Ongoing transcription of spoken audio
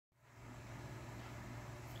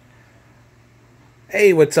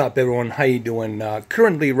Hey, what's up everyone? How you doing?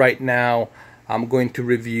 Currently right now I'm going to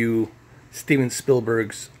review Steven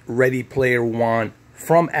Spielberg's Ready Player One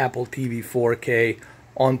from Apple TV 4K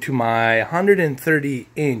onto my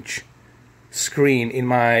 130-inch screen in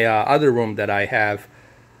my other room that I have.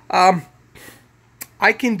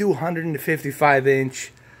 I can do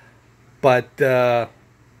 155-inch, but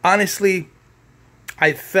honestly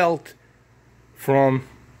I felt from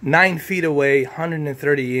 9 feet away,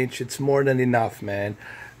 130-inch, it's more than enough, man.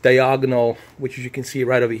 Diagonal, which you can see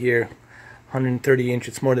right over here, 130-inch,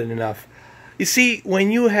 it's more than enough. You see,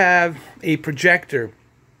 when you have a projector,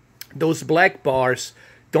 those black bars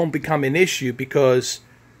don't become an issue because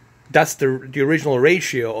that's the original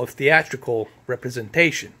ratio of theatrical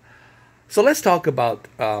representation. So let's talk about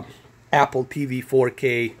Apple TV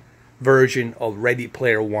 4K version of Ready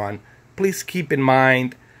Player One. Please keep in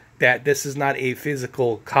mind that this is not a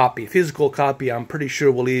physical copy. Physical copy, I'm pretty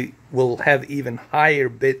sure will have even higher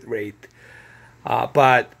bit rate.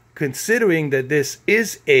 But considering that this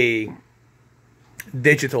is a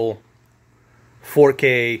digital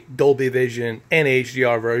 4K Dolby Vision and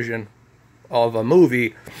HDR version of a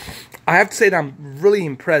movie, I have to say that I'm really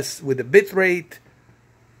impressed with the bit rate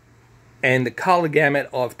and the color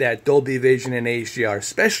gamut of that Dolby Vision and HDR,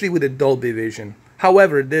 especially with the Dolby Vision.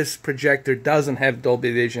 However, this projector doesn't have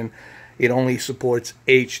Dolby Vision. It only supports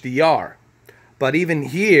HDR. But even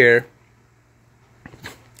here,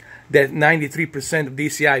 that 93% of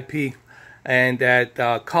DCI-P and that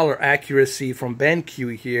color accuracy from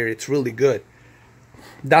BenQ here, it's really good.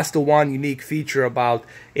 That's the one unique feature about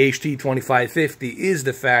HT2550 is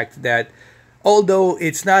the fact that although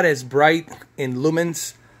it's not as bright in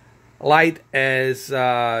lumens light as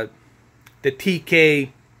the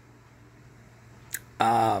TK,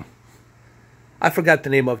 I forgot the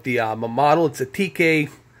name of the model. It's a TK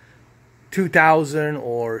 2000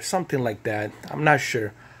 or something like that. I'm not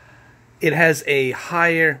sure. It has a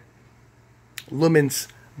higher lumens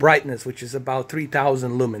brightness, which is about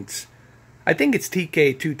 3000 lumens. I think it's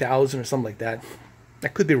TK 2000 or something like that. I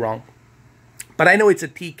could be wrong. But I know it's a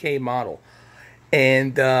TK model.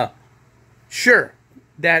 And sure,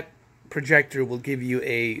 that projector will give you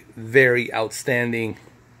a very outstanding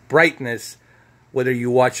brightness whether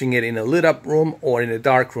you're watching it in a lit up room or in a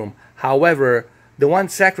dark room. However, the one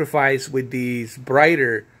sacrifice with these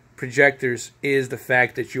brighter projectors is the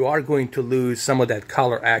fact that you are going to lose some of that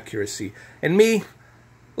color accuracy. And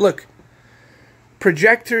look,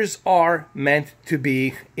 projectors are meant to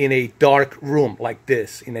be in a dark room like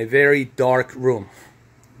this, in a very dark room.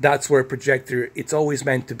 That's where a projector, it's always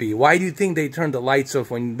meant to be. Why do you think they turn the lights off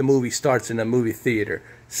when the movie starts in a movie theater?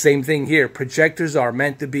 Same thing here. Projectors are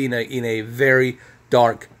meant to be in a very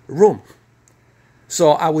dark room.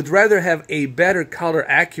 So I would rather have a better color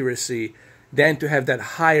accuracy than to have that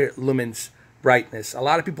higher lumens brightness. A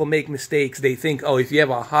lot of people make mistakes. They think, oh, if you have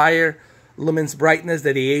a higher lumens brightness,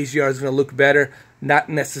 that the HDR is going to look better. Not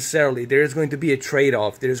necessarily. There's going to be a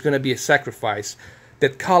trade-off. There's going to be a sacrifice.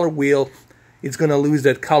 That color wheel is going to lose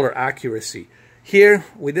that color accuracy. Here,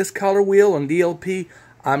 with this color wheel on DLP,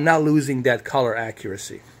 I'm not losing that color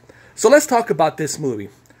accuracy. So let's talk about this movie.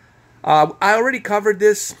 I already covered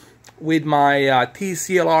this with my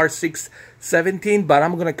TCLR 617, but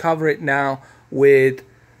I'm going to cover it now with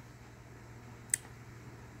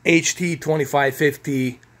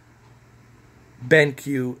HT2550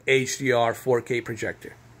 BenQ HDR 4K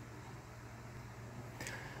projector.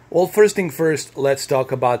 Well, first thing first, let's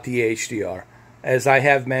talk about the HDR. As I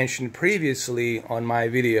have mentioned previously on my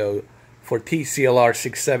video for TCLR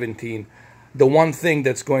 617, the one thing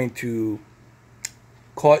that's going to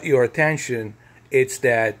caught your attention, it's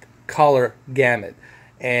that color gamut.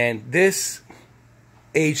 And this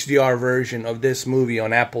HDR version of this movie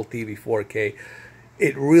on Apple TV 4K,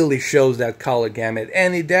 it really shows that color gamut,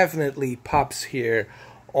 and it definitely pops here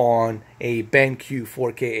on a BenQ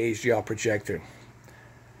 4K HDR projector.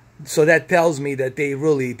 So that tells me that they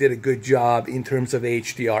really did a good job in terms of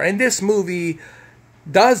HDR. And this movie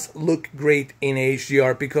does look great in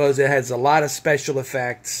HDR because it has a lot of special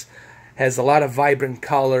effects, has a lot of vibrant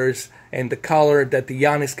colors, and the color that the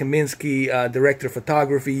Yanis Kaminski, director of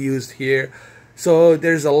photography, used here. So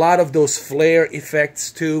there's a lot of those flare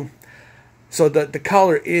effects too. So the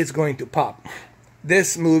color is going to pop.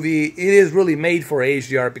 This movie, it is really made for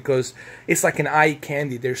HDR because it's like an eye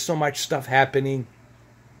candy. There's so much stuff happening.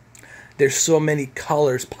 There's so many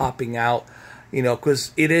colors popping out, you know,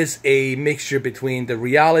 because it is a mixture between the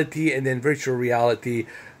reality and then virtual reality.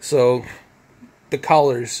 So the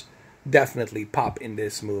colors definitely pop in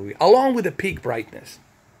this movie, along with the peak brightness.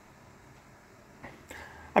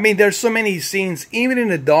 I mean, there's so many scenes, even in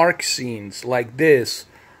the dark scenes like this,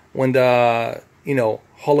 when the you know,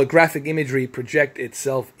 holographic imagery project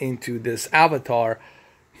itself into this avatar.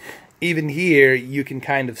 Even here, you can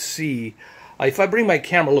kind of see, if I bring my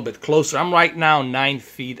camera a little bit closer, I'm right now 9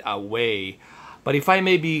 feet away. But if I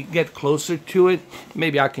maybe get closer to it,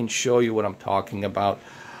 maybe I can show you what I'm talking about.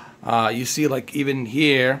 You see, like even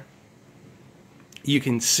here, you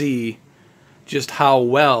can see just how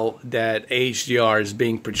well that HDR is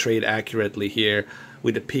being portrayed accurately here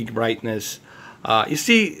with the peak brightness. You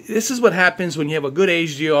see, this is what happens when you have a good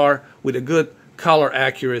HDR with a good color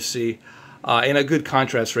accuracy and a good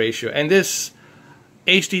contrast ratio. And this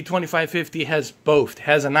HD 2550 has both. It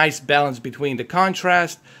has a nice balance between the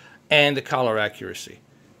contrast and the color accuracy.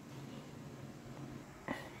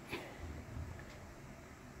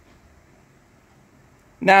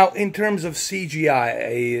 Now, in terms of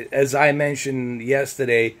CGI, as I mentioned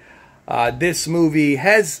yesterday, this movie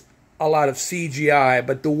has a lot of CGI,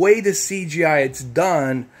 but the way the CGI it's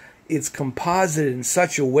done, it's composited in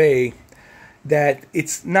such a way that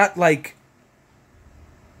it's not like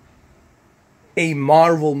a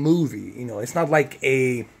Marvel movie, you know. It's not like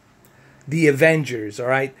the Avengers, all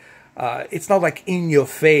right? It's not like in your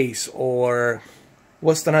face, or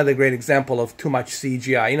what's another great example of too much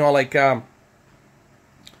CGI? You know, like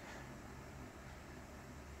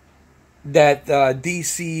that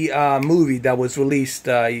DC movie that was released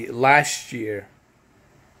last year.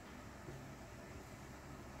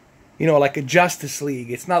 You know, like a Justice League.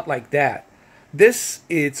 It's not like that. This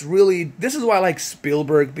is why I like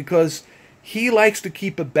Spielberg, because he likes to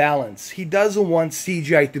keep a balance. He doesn't want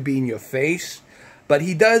CGI to be in your face, but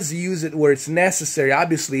he does use it where it's necessary.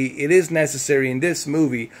 Obviously, it is necessary in this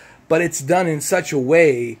movie, but it's done in such a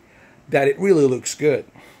way that it really looks good.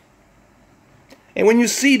 And when you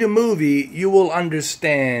see the movie, you will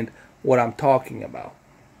understand what I'm talking about.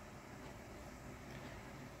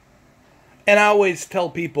 And I always tell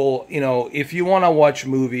people, you know, if you want to watch a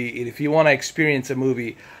movie, if you want to experience a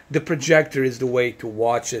movie, the projector is the way to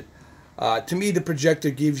watch it. To me, the projector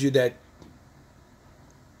gives you that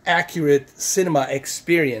accurate cinema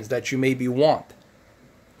experience that you maybe want.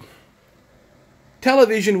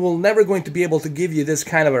 Television will never going to be able to give you this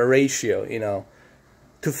kind of a ratio, you know,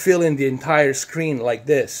 to fill in the entire screen like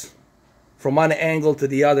this, from one angle to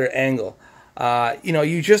the other angle. You know,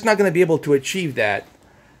 you're just not going to be able to achieve that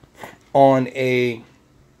on a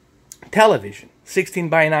television,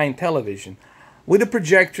 16:9 television. With a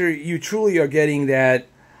projector, you truly are getting that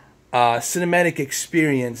cinematic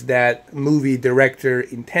experience that movie director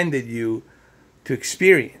intended you to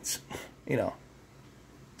experience, you know.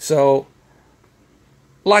 So,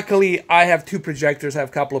 luckily, I have 2 projectors. I have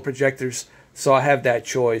a couple of projectors, so I have that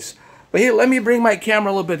choice. But here, let me bring my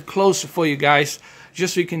camera a little bit closer for you guys,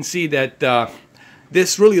 just so you can see that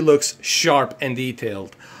this really looks sharp and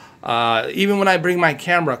detailed. Even when I bring my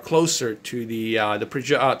camera closer to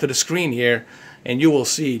the screen here, and you will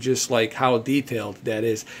see just like how detailed that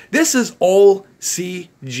is. This is all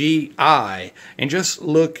CGI, and just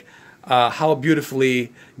look how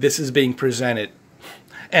beautifully this is being presented.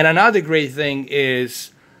 And another great thing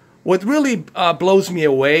is, what really blows me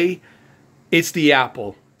away, it's the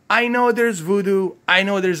Apple. I know there's Voodoo, I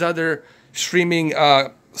know there's other streaming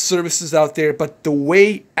services out there, but the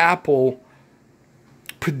way Apple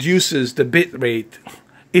produces the bitrate,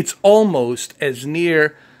 it's almost as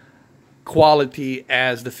near quality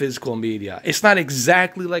as the physical media. It's not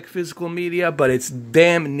exactly like physical media, but it's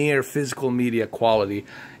damn near physical media quality,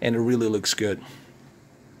 and it really looks good.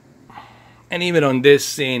 And even on this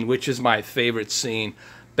scene, which is my favorite scene,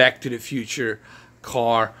 Back to the Future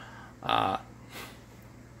car,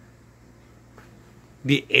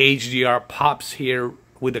 the HDR pops here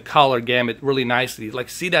with the color gamut really nicely. Like,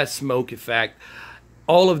 see that smoke effect?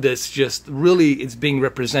 All of this just really, it's being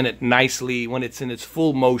represented nicely when it's in its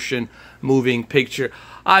full motion moving picture.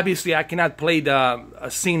 Obviously, I cannot play a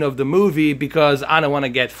scene of the movie because I don't want to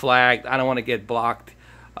get flagged. I don't want to get blocked.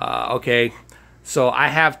 Okay, so I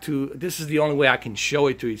have to, this is the only way I can show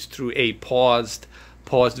it to you, is through a paused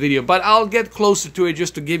video. But I'll get closer to it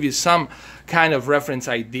just to give you some kind of reference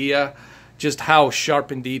idea, just how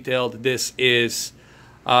sharp and detailed this is.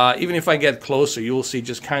 Even if I get closer, you will see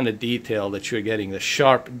just kind of detail that you're getting, the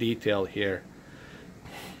sharp detail here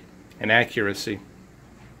and accuracy.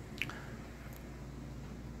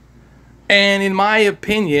 And in my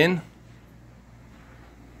opinion,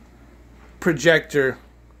 projector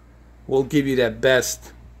will give you that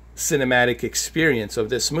best cinematic experience of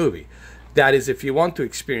this movie. That is, if you want to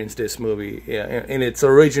experience this movie in its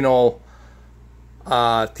original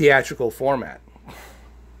theatrical format.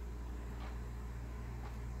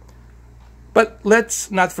 But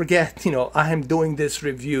let's not forget, you know, I am doing this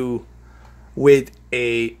review with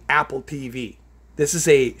a Apple TV. This is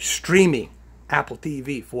a streaming Apple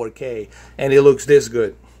TV 4K, and it looks this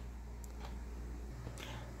good.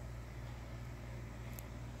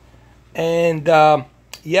 And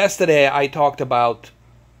yesterday I talked about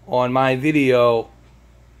on my video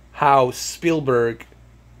how Spielberg,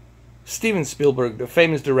 Steven Spielberg, the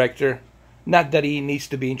famous director, not that he needs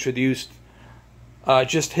to be introduced,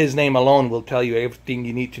 just his name alone will tell you everything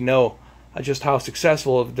you need to know, just how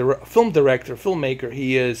successful of the film director, filmmaker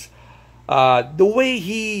he is. The way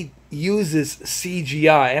he uses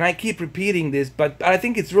CGI, and I keep repeating this, but I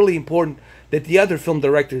think it's really important that the other film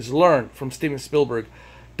directors learn from Steven Spielberg.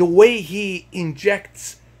 The way he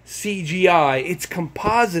injects CGI, it's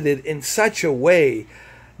composited in such a way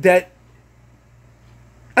that,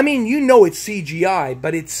 I mean, you know it's CGI,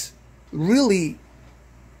 but it's really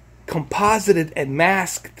composited and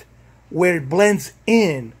masked where it blends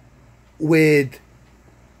in with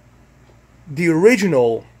the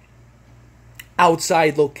original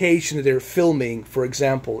outside location that they're filming, for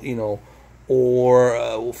example, you know,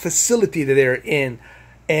 or facility that they're in,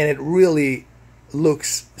 and it really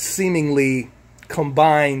looks seemingly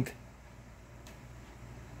combined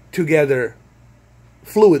together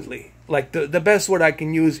fluidly. Like the best word I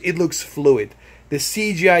can use, it looks fluid. The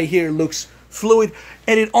CGI here looks fluid,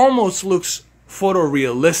 and it almost looks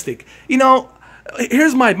photorealistic. You know,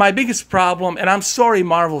 here's my biggest problem, and I'm sorry,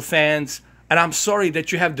 Marvel fans, and I'm sorry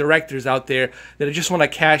that you have directors out there that just want to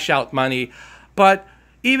cash out money, but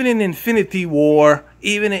even in Infinity War,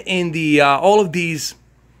 even in the all of these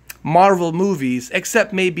Marvel movies,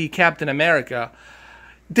 except maybe Captain America,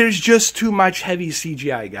 there's just too much heavy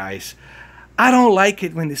CGI, guys. I don't like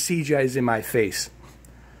it when the CGI is in my face.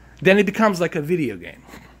 Then it becomes like a video game,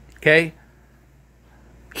 okay?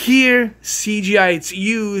 Here, CGI, it's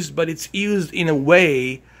used, but it's used in a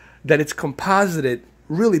way that it's composited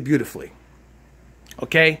really beautifully,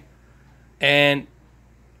 okay? And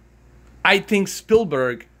I think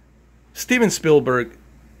Spielberg, Steven Spielberg,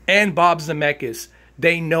 and Bob Zemeckis,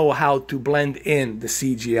 they know how to blend in the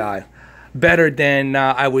CGI better than,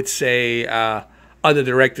 I would say, other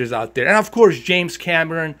directors out there. And of course, James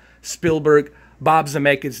Cameron, Spielberg, Bob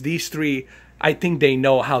Zemeckis, these three, I think they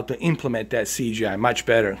know how to implement that CGI much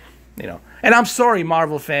better, you know. And I'm sorry,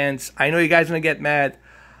 Marvel fans. I know you guys are going to get mad,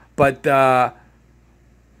 but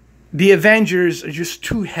the Avengers are just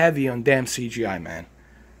too heavy on damn CGI, man.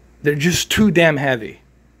 They're just too damn heavy.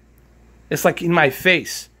 It's like in my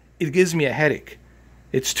face. It gives me a headache.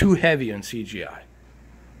 It's too heavy on CGI.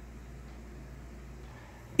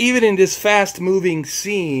 Even in this fast-moving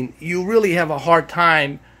scene, you really have a hard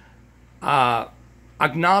time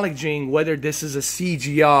acknowledging whether this is a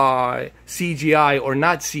CGI or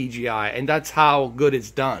not CGI, and that's how good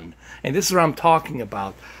it's done. And this is what I'm talking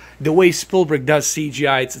about. The way Spielberg does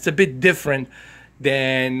CGI, it's a bit different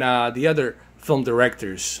than the other film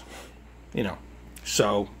directors, you know.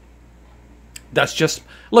 So that's just,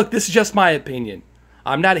 look, this is just my opinion.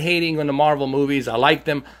 I'm not hating on the Marvel movies. I like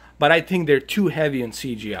them, but I think they're too heavy on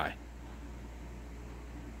CGI.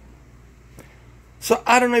 So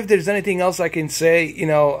I don't know if there's anything else I can say. You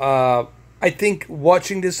know, I think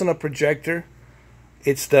watching this on a projector,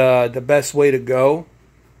 it's the best way to go,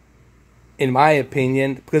 in my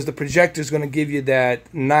opinion, because the projector is going to give you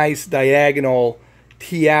that nice diagonal,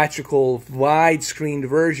 theatrical, widescreen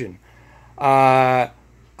version. A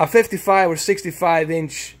 55 or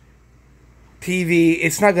 65-inch TV,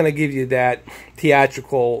 it's not going to give you that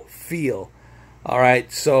theatrical feel. All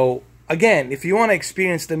right, so again, if you want to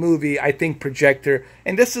experience the movie, I think projector,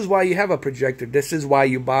 and this is why you have a projector. This is why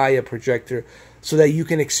you buy a projector, so that you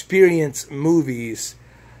can experience movies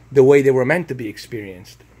the way they were meant to be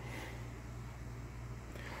experienced.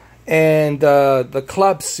 And the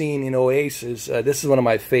club scene in Oasis, this is one of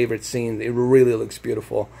my favorite scenes. It really looks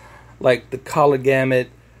beautiful. Like the color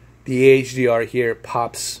gamut, the HDR here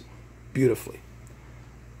pops beautifully.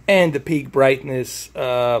 And the peak brightness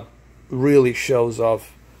really shows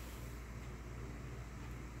off.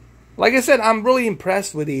 Like I said, I'm really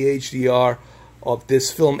impressed with the HDR of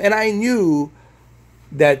this film. And I knew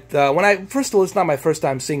that first of all, it's not my first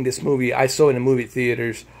time seeing this movie. I saw it in movie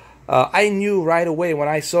theaters. I knew right away when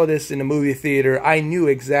I saw this in the movie theater, I knew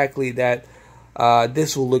exactly that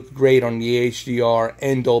this will look great on the HDR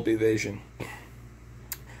and Dolby Vision.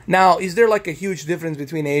 Now, is there like a huge difference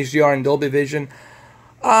between HDR and Dolby Vision?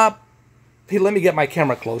 Here, let me get my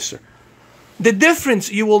camera closer. The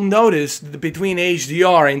difference you will notice between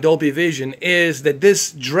HDR and Dolby Vision is that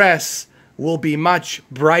this dress will be much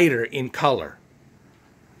brighter in color.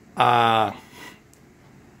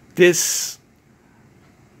 This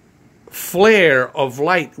flare of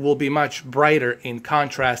light will be much brighter in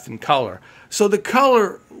contrast in color. So the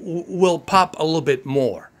color will pop a little bit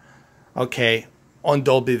more, okay, on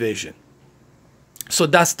Dolby Vision. So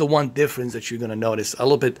that's the one difference that you're going to notice, a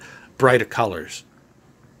little bit brighter colors.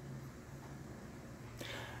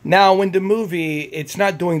 Now, when the movie, it's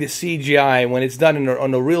not doing the CGI, when it's done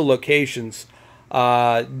on the real locations,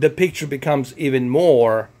 the picture becomes even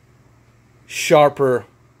more sharper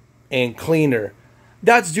and cleaner.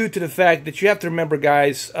 That's due to the fact that you have to remember,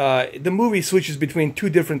 guys, the movie switches between two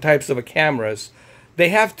different types of cameras. They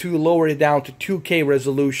have to lower it down to 2K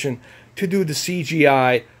resolution to do the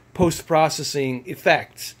CGI post-processing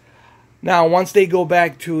effects. Now, once they go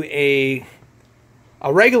back to a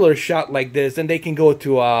regular shot like this, then they can go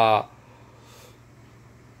to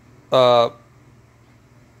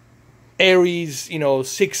Aries,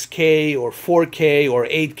 6K or 4K or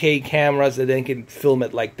 8K cameras that then can film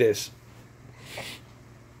it like this.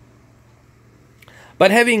 But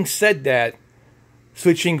having said that,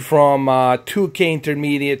 switching from 2K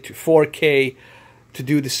intermediate to 4K to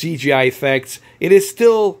do the CGI effects, it is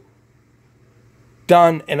still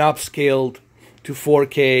done and upscaled to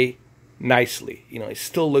 4K nicely. It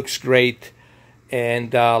still looks great.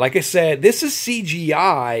 And like I said, this is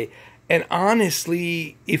CGI. And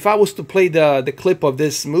honestly, if I was to play the clip of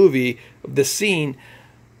this movie, the scene,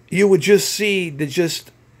 you would just see it's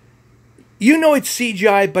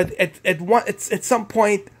CGI, but at some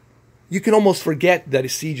point, you can almost forget that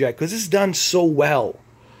it's CGI because it's done so well.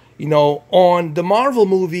 On the Marvel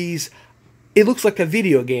movies, it looks like a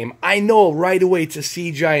video game. I know right away it's a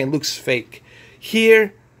CGI and looks fake.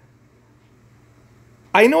 Here,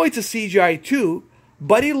 I know it's a CGI too,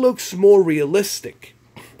 but it looks more realistic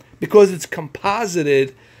because it's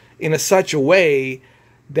composited in such a way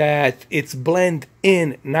that it's blend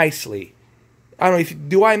in nicely. I don't know,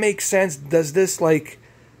 do I make sense? Does this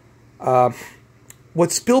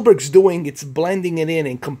what Spielberg's doing, it's blending it in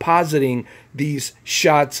and compositing these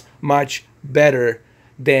shots much better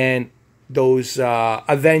than those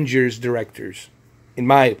Avengers directors, in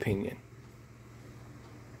my opinion.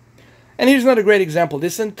 And here's another great example.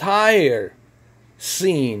 This entire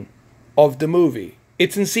scene of the movie,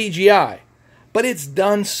 it's in CGI, but it's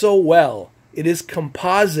done so well. It is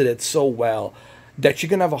composited so well that you're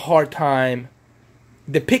going to have a hard time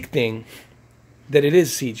depicting that it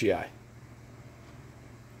is CGI.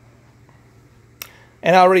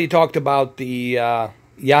 And I already talked about the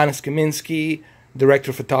Janusz Kaminski, director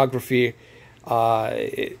of photography.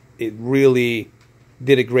 It really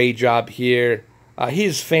did a great job here.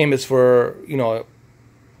 He's famous for,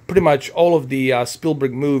 pretty much all of the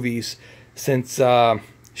Spielberg movies since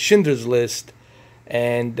Schindler's List.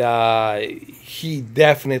 And he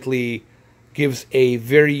definitely gives a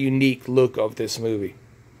very unique look of this movie.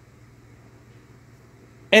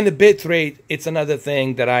 And the bitrate, it's another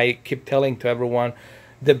thing that I keep telling to everyone.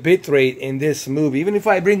 The bitrate in this movie, even if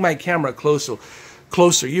I bring my camera closer,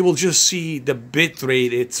 you will just see the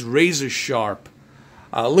bitrate. It's razor sharp.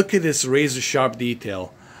 Look at this razor sharp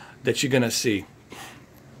detail that you're going to see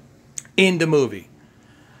in the movie.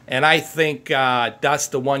 And I think that's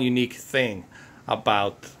the one unique thing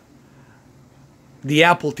about the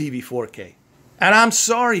Apple TV 4K. And I'm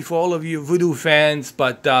sorry for all of you Vudu fans,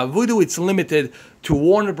 but Vudu, it's limited to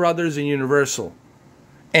Warner Brothers and Universal.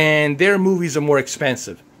 And their movies are more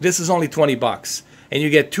expensive. This is only $20. And you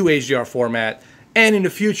get 2 HDR format. And in the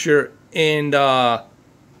future, during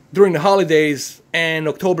the holidays and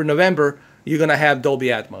October, November, you're going to have Dolby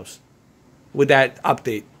Atmos with that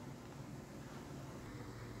update.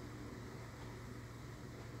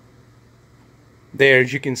 There,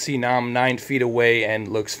 as you can see now, I'm 9 feet away and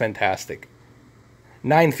looks fantastic.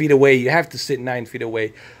 9 feet away, you have to sit 9 feet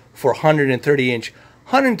away for 130 inch.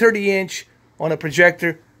 130 inch on a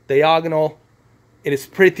projector, diagonal, it is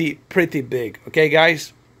pretty big. Okay,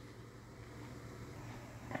 guys?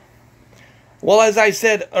 Well, as I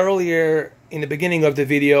said earlier in the beginning of the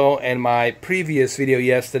video and my previous video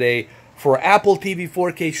yesterday, for Apple TV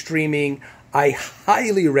 4K streaming, I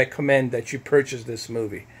highly recommend that you purchase this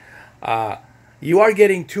movie. You are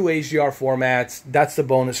getting 2 HDR formats. That's the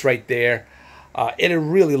bonus right there. It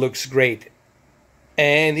really looks great.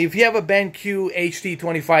 And if you have a BenQ HD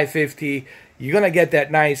 2550, you're going to get that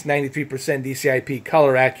nice 93% DCI-P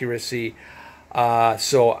color accuracy.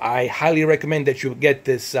 So I highly recommend that you get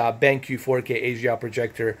this BenQ 4K HDR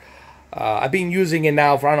projector. I've been using it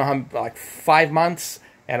now for, I don't know, like 5 months,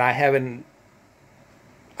 and I haven't,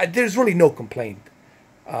 there's really no complaint.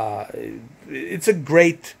 It's a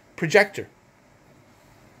great projector.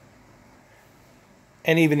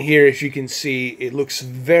 And even here, as you can see, it looks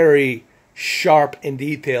very sharp and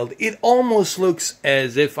detailed. It almost looks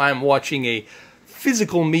as if I'm watching a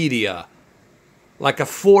physical media, like a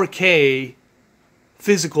 4K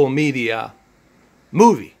physical media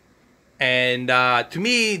movie. And to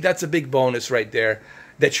me, that's a big bonus right there,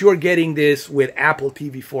 that you're getting this with Apple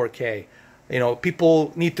TV 4K. You know,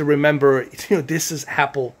 people need to remember, you know, this is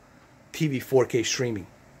Apple TV 4K streaming.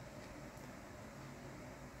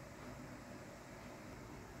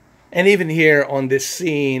 And even here on this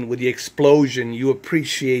scene with the explosion, you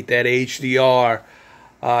appreciate that HDR.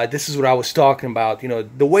 This is what I was talking about. You know,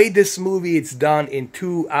 the way this movie is done in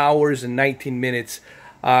 2 hours and 19 minutes.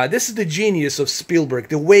 This is the genius of Spielberg.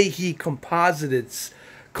 The way he composites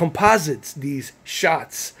these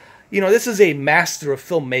shots. You know, this is a master of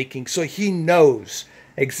filmmaking, so he knows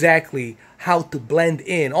exactly how to blend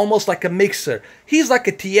in, almost like a mixer. He's like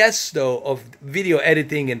a Tiesto of video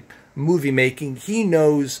editing and movie making. He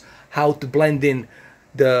knows how to blend in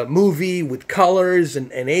the movie with colors and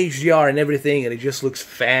HDR and everything, and it just looks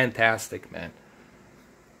fantastic, man.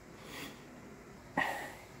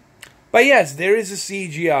 But yes, there is a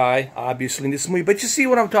CGI, obviously, in this movie, but you see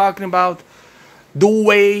what I'm talking about? The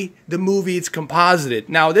way the movie is composited.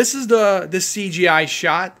 Now, this is the CGI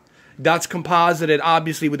shot that's composited,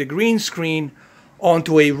 obviously, with a green screen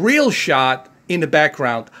onto a real shot in the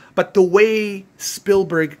background. But the way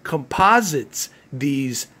Spielberg composites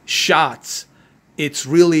these shots, it's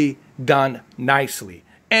really done nicely.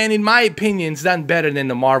 And in my opinion, it's done better than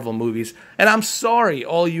the Marvel movies. And I'm sorry,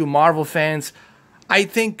 all you Marvel fans. I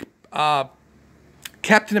think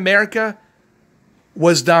Captain America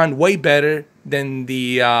was done way better than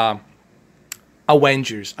the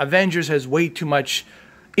Avengers. Avengers has way too much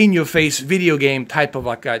in-your-face video game type of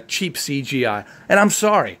like a cheap CGI. And I'm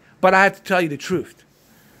sorry, but I have to tell you the truth.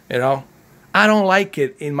 You know, I don't like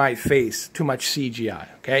it in my face, too much CGI,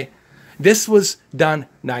 okay? This was done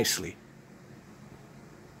nicely.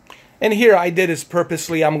 And here I did this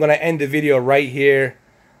purposely. I'm going to end the video right here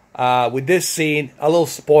with this scene. A little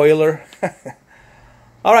spoiler.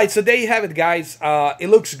 Alright, so there you have it, guys. It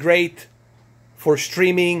looks great for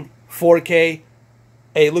streaming 4K.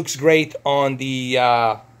 It looks great on the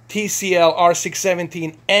TCL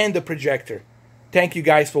R617 and the projector. Thank you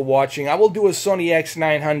guys for watching. I will do a Sony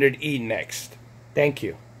X900E next. Thank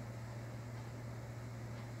you.